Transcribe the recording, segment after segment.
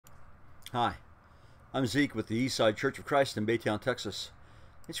Hi, I'm Zeke with the Eastside Church of Christ in Baytown, Texas.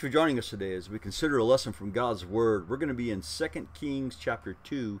 Thanks for joining us today as we consider a lesson from God's Word. We're going to be in 2 Kings chapter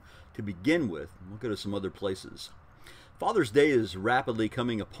 2 to begin with. We'll go to some other places. Father's Day is rapidly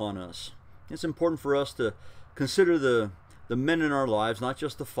coming upon us. It's important for us to consider the men in our lives, not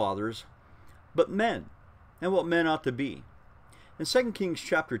just the fathers, but men, and what men ought to be. In 2 Kings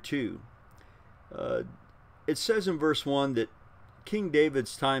chapter 2, it says in verse 1 that King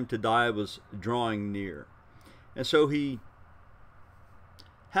David's time to die was drawing near. And so he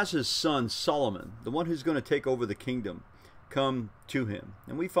has his son Solomon, the one who's going to take over the kingdom, come to him.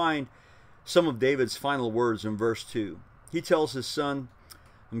 And we find some of David's final words in verse 2. He tells his son,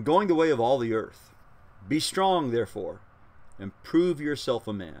 "I'm going the way of all the earth. Be strong, therefore, and prove yourself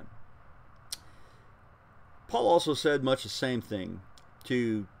a man." Paul also said much the same thing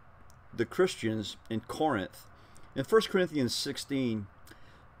to the Christians in Corinth. In 1 Corinthians 16,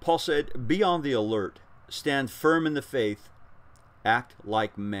 Paul said, "Be on the alert, stand firm in the faith, act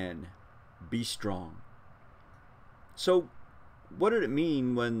like men, be strong." So, what did it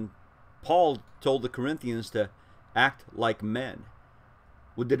mean when Paul told the Corinthians to act like men?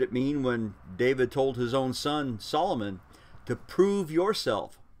 What did it mean when David told his own son Solomon to prove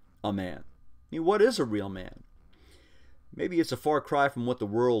yourself a man? I mean, what is a real man? Maybe it's a far cry from what the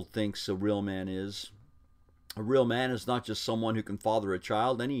world thinks a real man is. A real man is not just someone who can father a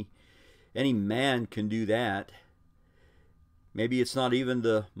child. Any man can do that. Maybe it's not even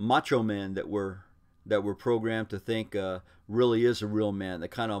the macho man that we're programmed to think really is a real man, the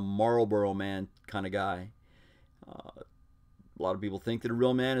kind of Marlboro man kind of guy. A lot of people think that a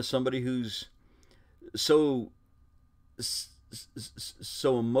real man is somebody who's so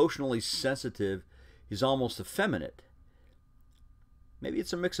emotionally sensitive, he's almost effeminate. Maybe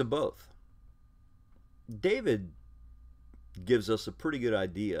it's a mix of both. David gives us a pretty good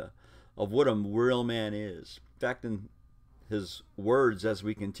idea of what a real man is. In fact, in his words as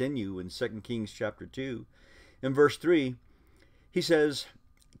we continue in 2 Kings chapter 2, in verse 3, he says,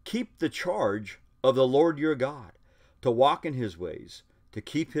 "Keep the charge of the Lord your God, to walk in his ways, to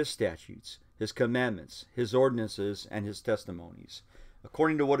keep his statutes, his commandments, his ordinances, and his testimonies,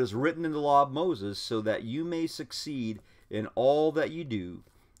 according to what is written in the law of Moses, so that you may succeed in all that you do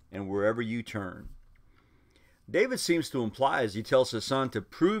and wherever you turn." David seems to imply, as he tells his son, to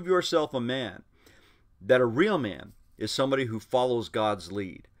prove yourself a man, that a real man is somebody who follows God's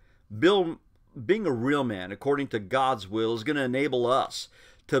lead. Being a real man, according to God's will, is going to enable us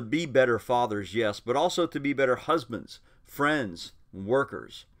to be better fathers, yes, but also to be better husbands, friends, and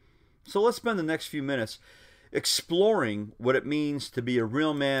workers. So let's spend the next few minutes exploring what it means to be a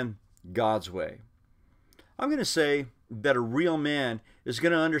real man God's way. I'm going to say that a real man is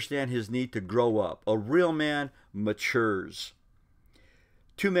going to understand his need to grow up. A real man matures.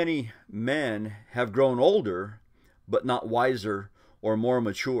 Too many men have grown older, but not wiser or more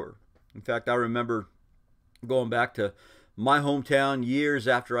mature. In fact, I remember going back to my hometown years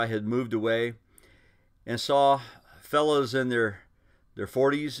after I had moved away and saw fellows in their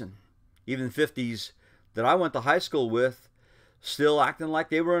 40s and even 50s that I went to high school with still acting like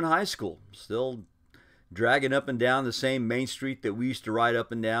they were in high school, still dragging up and down the same main street that we used to ride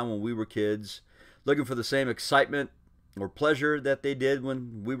up and down when we were kids, looking for the same excitement or pleasure that they did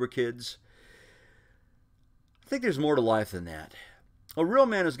when we were kids. I think there's more to life than that. A real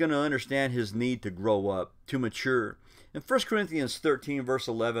man is going to understand his need to grow up, to mature. In 1 Corinthians 13, verse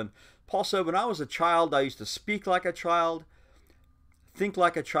 11, Paul said, "When I was a child, I used to speak like a child, think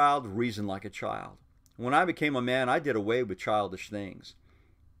like a child, reason like a child. When I became a man, I did away with childish things."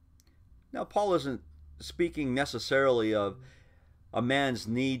 Now, Paul isn't speaking necessarily of a man's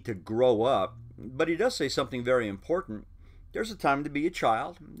need to grow up, but he does say something very important. There's a time to be a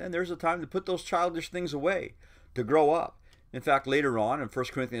child, and there's a time to put those childish things away, to grow up. In fact, later on in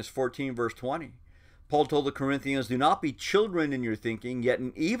 1 Corinthians 14, verse 20, Paul told the Corinthians, "Do not be children in your thinking, yet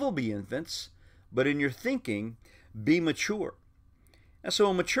in evil be infants, but in your thinking be mature." And so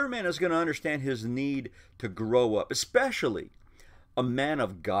a mature man is going to understand his need to grow up, especially a man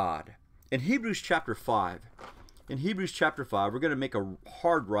of God. In Hebrews chapter 5, we're going to make a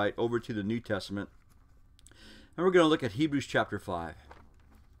hard right over to the New Testament, and we're going to look at Hebrews chapter 5.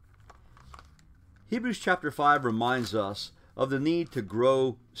 Hebrews chapter 5 reminds us of the need to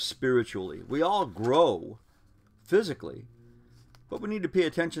grow spiritually. We all grow physically, but we need to pay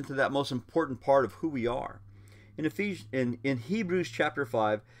attention to that most important part of who we are. In Hebrews chapter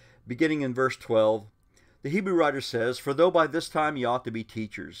 5, beginning in verse 12, the Hebrew writer says, "For though by this time ye ought to be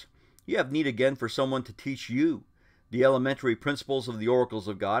teachers, you have need again for someone to teach you the elementary principles of the oracles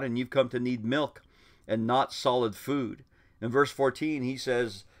of God, and you've come to need milk and not solid food." In verse 14, he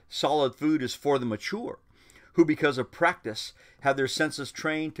says, Solid food is for the mature, who because of practice have their senses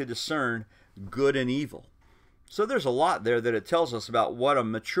trained to discern good and evil. So there's a lot there that it tells us about what a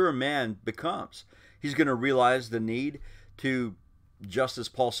mature man becomes. He's going to realize the need to, just as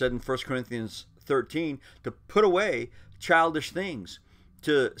Paul said in 1 Corinthians 13, to put away childish things,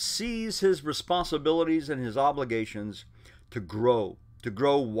 to seize his responsibilities and his obligations, to grow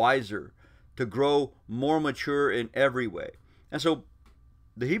wiser, to grow more mature in every way. And so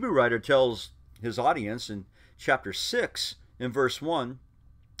the Hebrew writer tells his audience in chapter 6, in verse 1,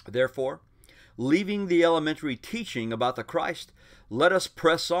 therefore, leaving the elementary teaching about the Christ, let us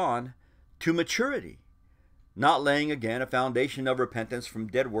press on to maturity, not laying again a foundation of repentance from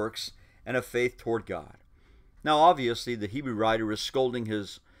dead works and of faith toward God. Now, obviously, the Hebrew writer is scolding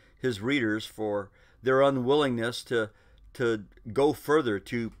his readers for their unwillingness to go further,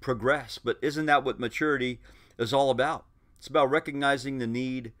 to progress. But isn't that what maturity is all about? It's about recognizing the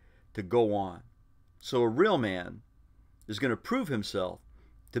need to go on. So a real man is going to prove himself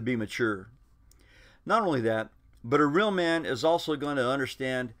to be mature. Not only that, but a real man is also going to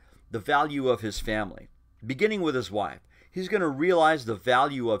understand the value of his family, beginning with his wife. He's going to realize the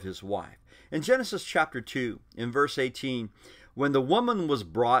value of his wife. In Genesis chapter 2, in verse 18, when the woman was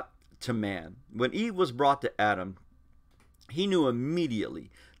brought to man, when Eve was brought to Adam, he knew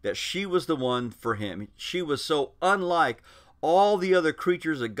immediately that she was the one for him. She was so unlike all the other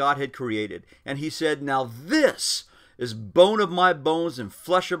creatures that God had created. And he said, now this is bone of my bones and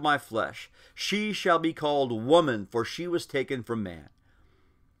flesh of my flesh. She shall be called woman, for she was taken from man.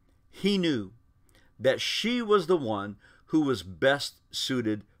 He knew that she was the one who was best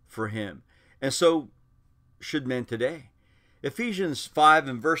suited for him. And so should men today. Ephesians 5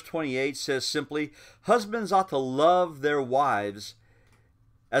 and verse 28 says simply, husbands ought to love their wives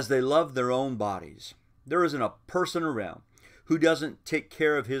as they love their own bodies. There isn't a person around who doesn't take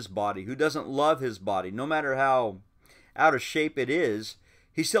care of his body, who doesn't love his body. No matter how out of shape it is,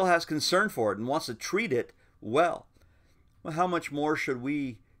 he still has concern for it and wants to treat it well. Well, how much more should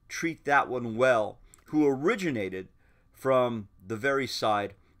we treat that one well, who originated from the very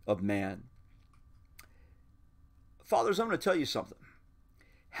side of man? Fathers, I'm going to tell you something.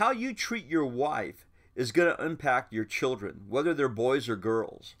 How you treat your wife is going to impact your children, whether they're boys or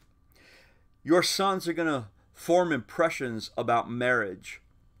girls. Your sons are going to form impressions about marriage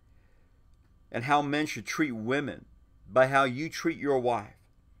and how men should treat women by how you treat your wife.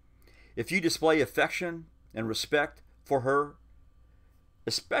 If you display affection and respect for her,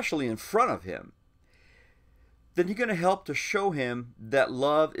 especially in front of him, then you're going to help to show him that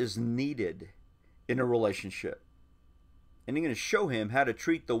love is needed in a relationship. And you're going to show him how to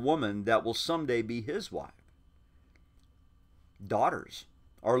treat the woman that will someday be his wife. Daughters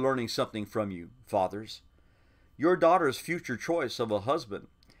are learning something from you, fathers. Your daughter's future choice of a husband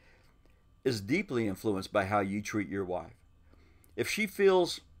is deeply influenced by how you treat your wife. If she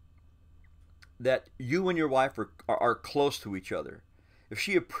feels that you and your wife are close to each other, if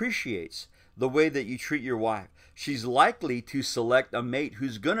she appreciates the way that you treat your wife, she's likely to select a mate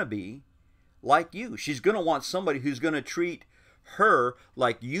who's going to be like you. She's going to want somebody who's going to treat her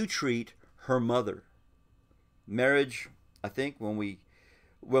like you treat her mother. Marriage, I think, when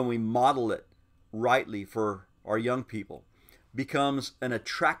we model it rightly for our young people, becomes an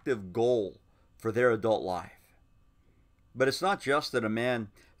attractive goal for their adult life. But it's not just that a man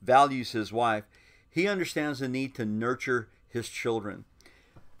values his wife. He understands the need to nurture his children.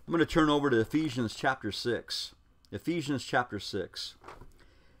 I'm going to turn over to Ephesians chapter 6. Ephesians chapter 6.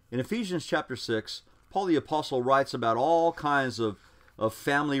 In Ephesians chapter 6, Paul the Apostle writes about all kinds of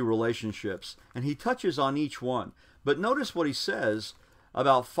family relationships, and he touches on each one. But notice what he says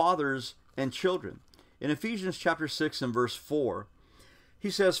about fathers and children. In Ephesians chapter 6 and verse 4, he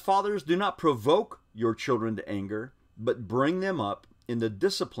says, fathers, do not provoke your children to anger, but bring them up in the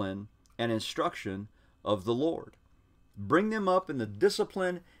discipline and instruction of the Lord. Bring them up in the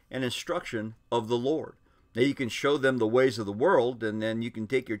discipline and instruction of the Lord. Now, you can show them the ways of the world, and then you can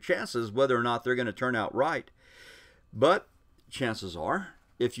take your chances whether or not they're going to turn out right. But chances are,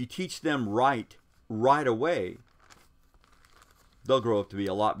 if you teach them right away, they'll grow up to be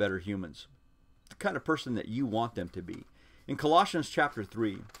a lot better humans. The kind of person that you want them to be. In Colossians chapter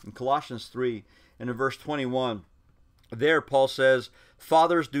 3, and in verse 21, there Paul says,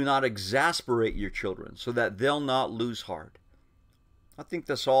 fathers, do not exasperate your children so that they'll not lose heart. I think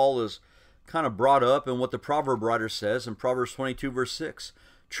this all is kind of brought up in what the proverb writer says in Proverbs 22 verse 6.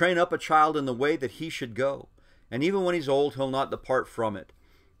 Train up a child in the way that he should go, and even when he's old, he'll not depart from it.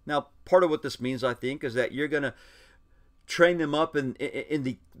 Now, part of what this means, I think, is that you're going to train them up in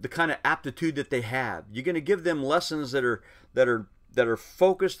the kind of aptitude that they have. You're going to give them lessons that are that are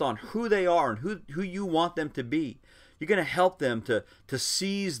focused on who they are and who you want them to be. You're going to help them to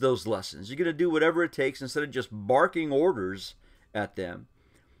seize those lessons. You're going to do whatever it takes instead of just barking orders at them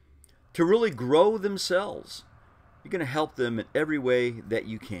to really grow themselves. You're going to help them in every way that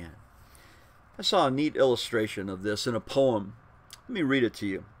you can. I saw a neat illustration of this in a poem. Let me read it to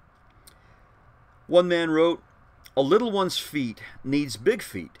you. One man wrote, "A little one's feet needs big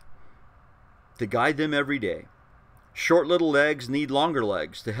feet to guide them every day. Short little legs need longer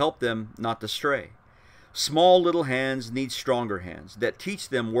legs to help them not to stray. Small little hands need stronger hands that teach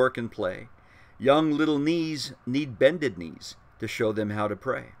them work and play. Young little knees need bended knees to show them how to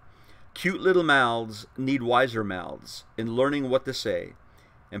pray. Cute little mouths need wiser mouths in learning what to say.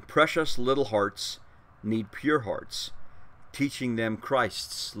 And precious little hearts need pure hearts, teaching them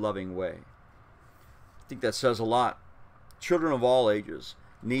Christ's loving way." I think that says a lot. Children of all ages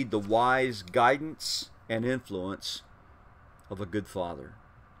need the wise guidance and influence of a good father.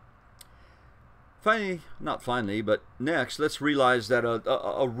 But next, let's realize that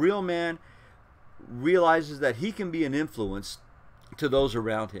a real man realizes that he can be an influence to those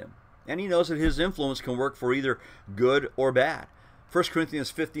around him. And he knows that his influence can work for either good or bad. 1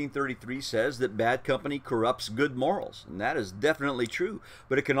 Corinthians 15:33 says that bad company corrupts good morals. And that is definitely true.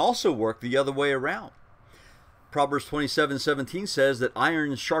 But it can also work the other way around. Proverbs 27:17 says that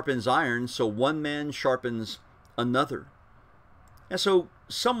iron sharpens iron, so one man sharpens another. And so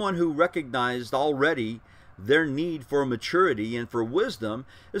someone who recognized already their need for maturity and for wisdom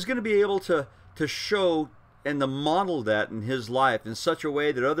is going to be able to show and to model that in his life in such a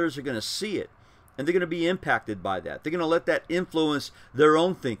way that others are going to see it. And they're going to be impacted by that. They're going to let that influence their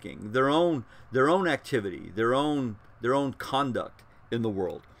own thinking, their own activity, their own conduct in the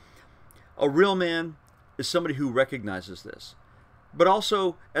world. A real man is somebody who recognizes this. But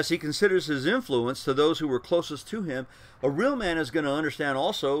also, as he considers his influence to those who were closest to him, a real man is going to understand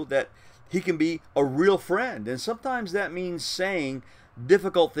also that he can be a real friend. And sometimes that means saying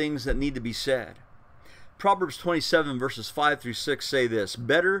difficult things that need to be said. Proverbs 27 verses 5 through 6 say this: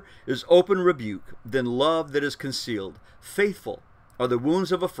 "Better is open rebuke than love that is concealed. Faithful are the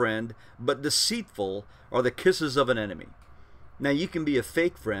wounds of a friend, but deceitful are the kisses of an enemy." Now, you can be a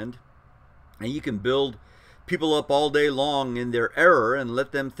fake friend, and you can build people up all day long in their error and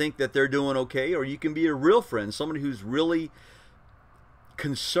let them think that they're doing okay, or you can be a real friend, somebody who's really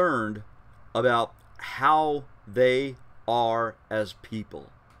concerned about how they are as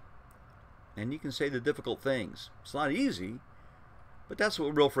people. And you can say the difficult things. It's not easy, but that's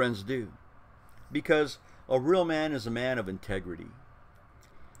what real friends do. Because a real man is a man of integrity.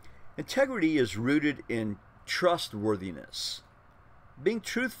 Integrity is rooted in trustworthiness, being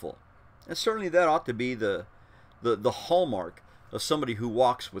truthful. And certainly that ought to be the hallmark of somebody who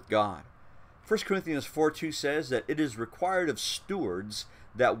walks with God. 1 Corinthians 4:2 says that it is required of stewards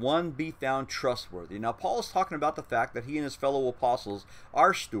that one be found trustworthy. Now, Paul is talking about the fact that he and his fellow apostles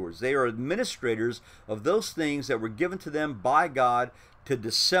are stewards. They are administrators of those things that were given to them by God to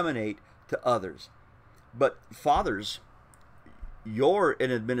disseminate to others. But fathers, you're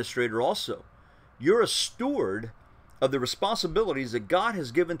an administrator also. You're a steward of the responsibilities that God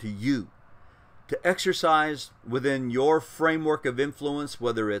has given to you to exercise within your framework of influence,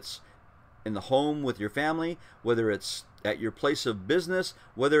 whether it's in the home with your family, whether it's at your place of business,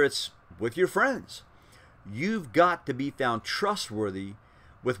 whether it's with your friends. You've got to be found trustworthy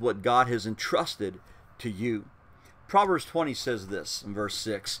with what God has entrusted to you. Proverbs 20 says this in verse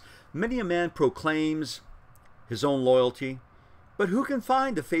 6: "Many a man proclaims his own loyalty, but who can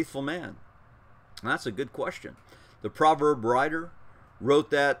find a faithful man?" And that's a good question. The proverb writer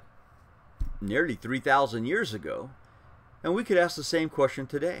wrote that nearly 3,000 years ago, and we could ask the same question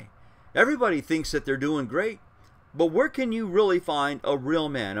today. Everybody thinks that they're doing great, but where can you really find a real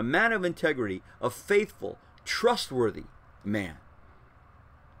man, a man of integrity, a faithful, trustworthy man?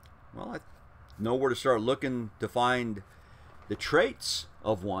 Well, I know where to start looking to find the traits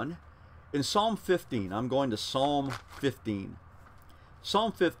of one. In Psalm 15, I'm going to Psalm 15.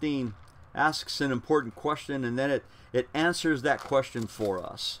 Psalm 15 asks an important question, and then it answers that question for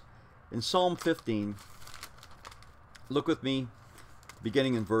us. In Psalm 15, look with me,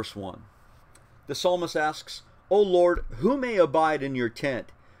 beginning in verse 1. The psalmist asks, "O Lord, who may abide in your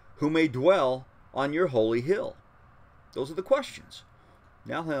tent? Who may dwell on your holy hill?" Those are the questions.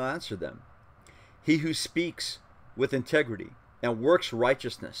 Now he'll answer them. "He who speaks with integrity and works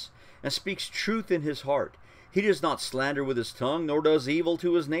righteousness and speaks truth in his heart. He does not slander with his tongue, nor does evil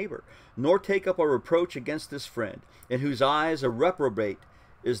to his neighbor, nor take up a reproach against his friend, in whose eyes a reprobate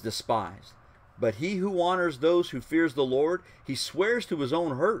is despised. But he who honors those who fears the Lord, he swears to his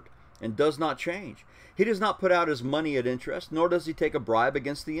own hurt, and does not change. He does not put out his money at interest, nor does he take a bribe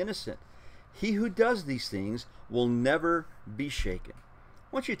against the innocent. He who does these things will never be shaken.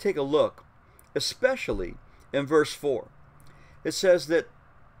 I want you to take a look, especially in verse 4. It says that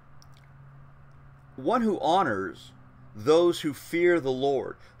one who honors those who fear the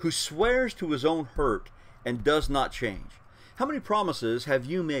Lord, who swears to his own hurt and does not change. How many promises have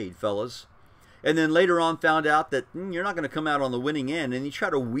you made, fellas? And then later on found out that you're not going to come out on the winning end, and you try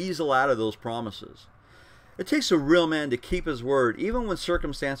to weasel out of those promises. It takes a real man to keep his word, even when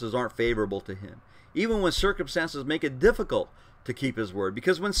circumstances aren't favorable to him, even when circumstances make it difficult to keep his word.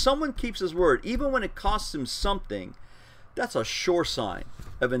 Because when someone keeps his word, even when it costs him something, that's a sure sign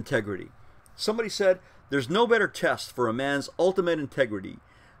of integrity. Somebody said, there's no better test for a man's ultimate integrity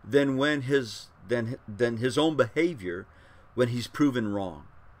than when his own behavior when he's proven wrong.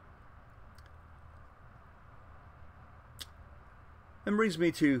 That brings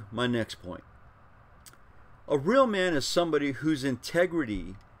me to my next point. A real man is somebody whose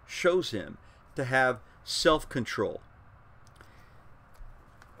integrity shows him to have self-control.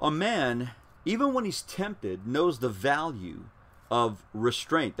 A man, even when he's tempted, knows the value of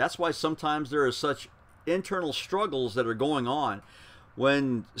restraint. That's why sometimes there are such internal struggles that are going on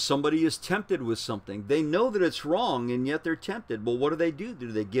when somebody is tempted with something. They know that it's wrong, and yet they're tempted. Well, what do?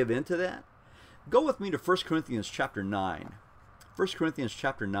 Do they give in to that? Go with me to 1 Corinthians chapter 9. 1 Corinthians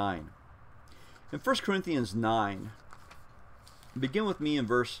chapter 9. In 1 Corinthians 9, begin with me in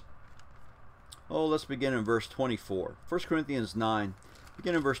let's begin in verse 24. 1 Corinthians 9,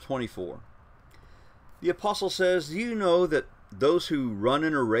 begin in verse 24. The apostle says, "Do you know that those who run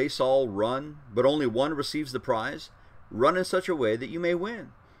in a race all run, but only one receives the prize? Run in such a way that you may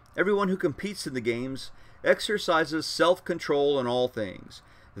win. Everyone who competes in the games exercises self-control in all things.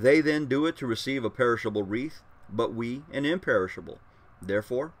 They then do it to receive a perishable wreath, but we an imperishable.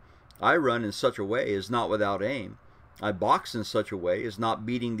 Therefore, I run in such a way as not without aim. I box in such a way as not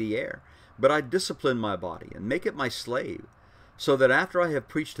beating the air, but I discipline my body and make it my slave, so that after I have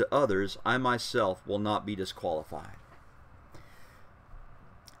preached to others, I myself will not be disqualified."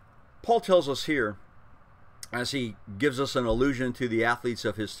 Paul tells us here, as he gives us an allusion to the athletes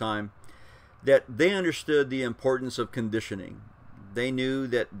of his time, that they understood the importance of conditioning. They knew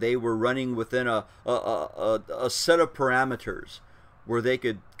that they were running within a set of parameters where they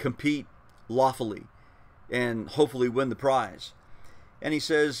could compete lawfully and hopefully win the prize. And he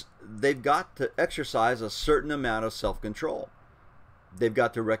says they've got to exercise a certain amount of self-control. They've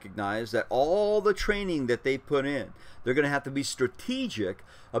got to recognize that all the training that they put in, they're going to have to be strategic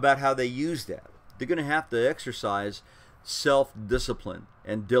about how they use that. They're going to have to exercise self-discipline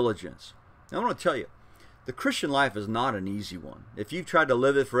and diligence. Now, I want to tell you, the Christian life is not an easy one. If you've tried to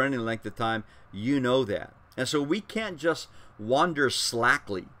live it for any length of time, you know that. And so we can't just wander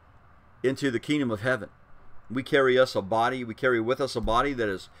slackly into the kingdom of heaven. We carry with us a body that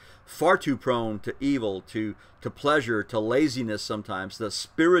is far too prone to evil, to pleasure, to laziness sometimes, to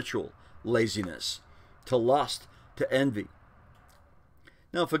spiritual laziness, to lust, to envy.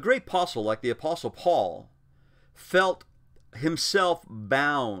 Now, if a great apostle like the Apostle Paul felt himself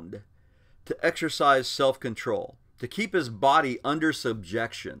bound to exercise self-control, to keep his body under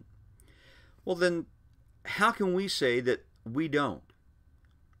subjection, well then, how can we say that we don't?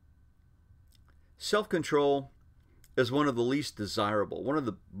 Self-control is one of the least desirable, one of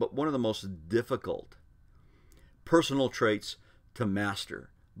the most difficult personal traits to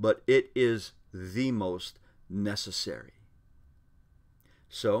master, but it is the most necessary.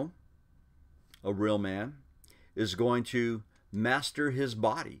 So, a real man is going to master his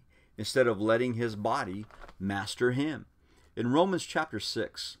body instead of letting his body master him. In Romans chapter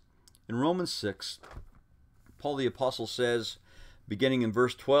 6, Paul the Apostle says, beginning in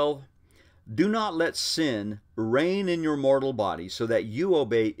verse 12, "Do not let sin reign in your mortal body so that you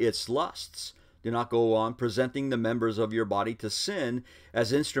obey its lusts. Do not go on presenting the members of your body to sin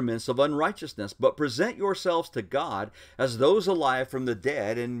as instruments of unrighteousness, but present yourselves to God as those alive from the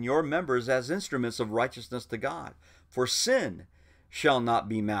dead, and your members as instruments of righteousness to God. For sin shall not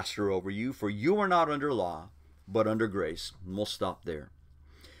be master over you, for you are not under law, but under grace." And we'll stop there.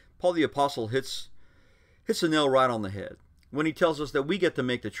 Paul the Apostle hits the nail right on the head when he tells us that we get to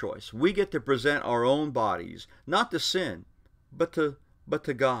make the choice. We get to present our own bodies, not to sin, but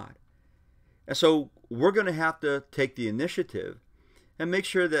to God. And so we're going to have to take the initiative and make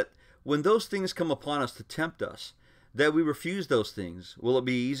sure that when those things come upon us to tempt us, that we refuse those things. Will it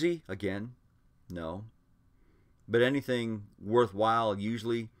be easy? Again, no. But anything worthwhile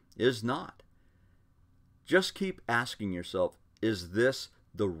usually is not. Just keep asking yourself, is this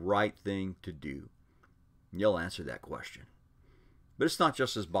the right thing to do? You'll answer that question. But it's not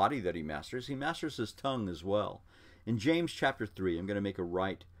just his body that he masters his tongue as well. In James chapter 3, I'm going to make a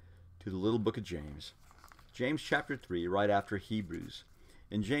right to the little book of James. James chapter 3, right after Hebrews.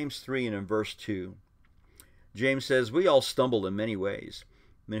 In James 3 and in verse 2, James says, we all stumble in many ways.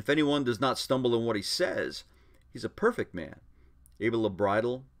 I mean, if anyone does not stumble in what he says, he's a perfect man, able to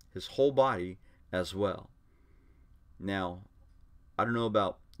bridle his whole body as well. Now, I don't know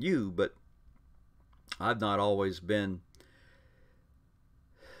about you, but I've not always been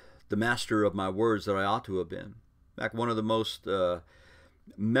the master of my words that I ought to have been. In fact, one of the most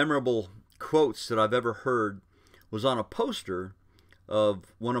memorable quotes that I've ever heard was on a poster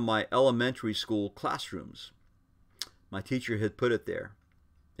of one of my elementary school classrooms. My teacher had put it there.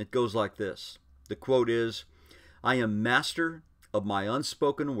 It goes like this. The quote is, I am master of my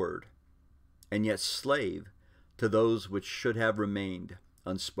unspoken word, and yet slave to those which should have remained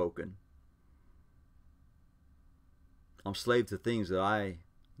unspoken. I'm slave to things that I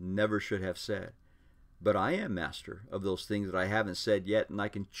never should have said. But I am master of those things that I haven't said yet, and I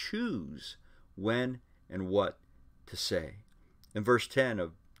can choose when and what to say. In verse 10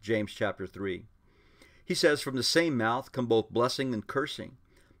 of James chapter 3, he says, from the same mouth come both blessing and cursing.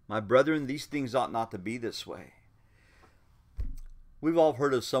 My brethren, these things ought not to be this way. We've all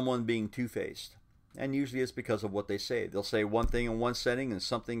heard of someone being two-faced, and usually it's because of what they say. They'll say one thing in one setting and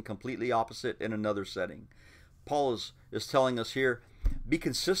something completely opposite in another setting. Paul is telling us here, be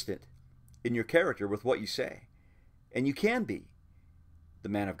consistent in your character with what you say. And you can be. The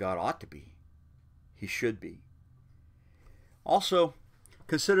man of God ought to be. He should be. Also,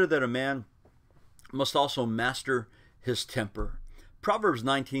 consider that a man must also master his temper. Proverbs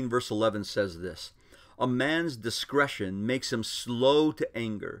 19 verse 11 says this, a man's discretion makes him slow to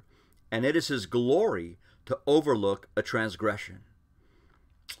anger, and it is his glory to overlook a transgression.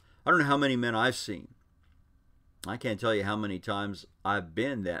 I don't know how many men I've seen. I can't tell you how many times I've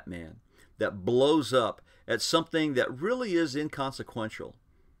been that man that blows up at something that really is inconsequential.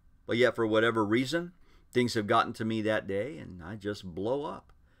 But yet, for whatever reason, things have gotten to me that day, and I just blow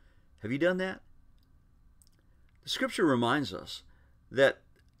up. Have you done that? The scripture reminds us that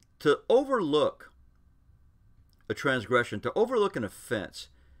to overlook a transgression, to overlook an offense,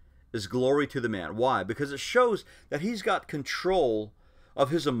 is glory to the man. Why? Because it shows that he's got control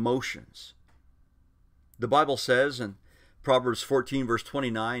of his emotions. The Bible says in Proverbs 14 verse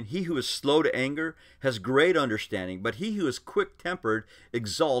 29, he who is slow to anger has great understanding, but he who is quick-tempered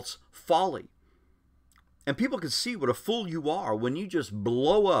exalts folly. And people can see what a fool you are when you just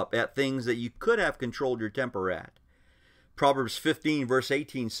blow up at things that you could have controlled your temper at. Proverbs 15 verse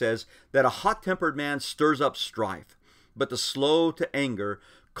 18 says that a hot-tempered man stirs up strife, but the slow to anger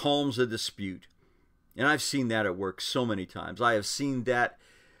calms a dispute. And I've seen that at work so many times. I have seen that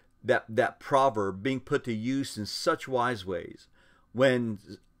proverb being put to use in such wise ways when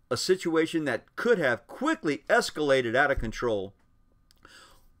a situation that could have quickly escalated out of control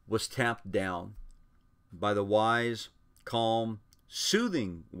was tamped down by the wise, calm,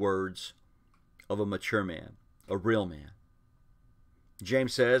 soothing words of a mature man, a real man.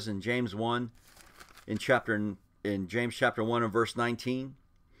 James says in James 1, in James chapter 1 and verse 19,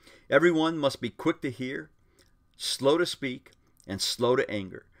 everyone must be quick to hear, slow to speak, and slow to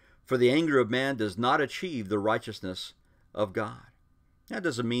anger. For the anger of man does not achieve the righteousness of God. That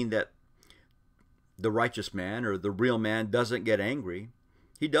doesn't mean that the righteous man or the real man doesn't get angry.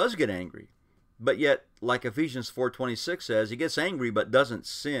 He does get angry. But yet, like Ephesians 4:26 says, he gets angry but doesn't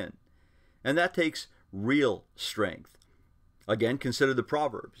sin. And that takes real strength. Again, consider the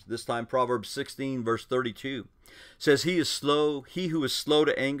Proverbs. This time Proverbs 16 verse 32 says, he who is slow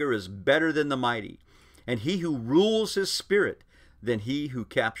to anger is better than the mighty, and he who rules his spirit than he who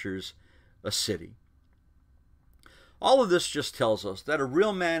captures a city. All of this just tells us that a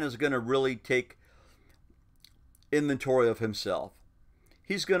real man is going to really take inventory of himself.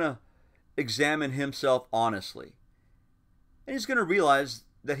 He's going to examine himself honestly. And he's going to realize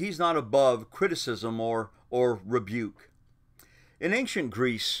that he's not above criticism or rebuke. In ancient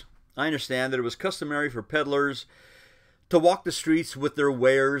Greece, I understand that it was customary for peddlers to walk the streets with their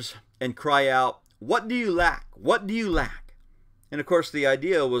wares and cry out, "What do you lack? What do you lack?" And of course, the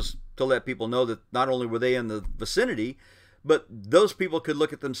idea was to let people know that not only were they in the vicinity, but those people could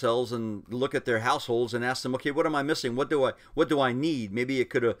look at themselves and look at their households and ask them, okay, what am I missing? What do I need? Maybe it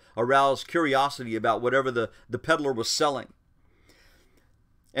could arouse curiosity about whatever the peddler was selling.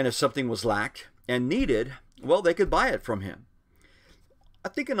 And if something was lacked and needed, well, they could buy it from him. I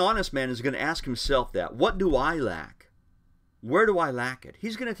think an honest man is going to ask himself that. What do I lack? Where do I lack it?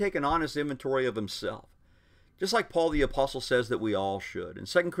 He's going to take an honest inventory of himself. Just like Paul the Apostle says that we all should. In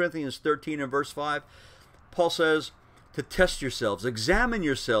 2 Corinthians 13 and verse 5, Paul says, to test yourselves, examine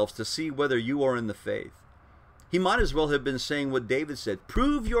yourselves to see whether you are in the faith. He might as well have been saying what David said,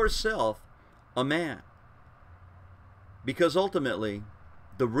 prove yourself a man. Because ultimately,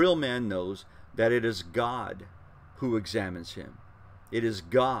 the real man knows that it is God who examines him. It is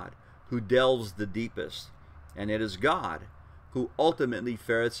God who delves the deepest. And it is God who ultimately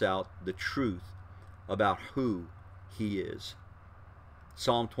ferrets out the truth about who he is.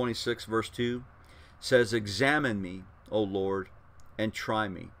 Psalm 26 verse 2 says, examine me, O Lord, and try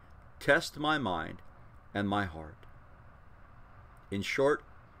me. Test my mind and my heart. In short,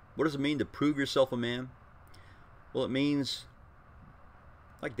 what does it mean to prove yourself a man? Well, it means,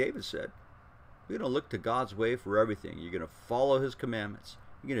 like David said, you're going to look to God's way for everything. You're going to follow his commandments.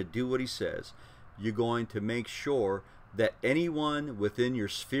 You're going to do what he says. You're going to make sure that anyone within your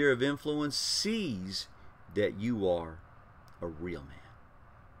sphere of influence sees that you are a real man.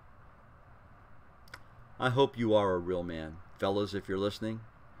 I hope you are a real man. Fellas, if you're listening.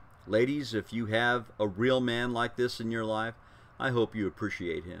 Ladies, if you have a real man like this in your life, I hope you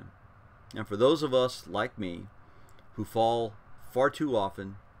appreciate him. And for those of us like me who fall far too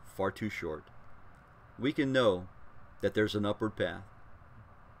often, far too short, we can know that there's an upward path.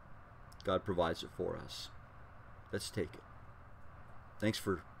 God provides it for us. Let's take it. Thanks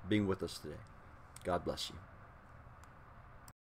for being with us today. God bless you.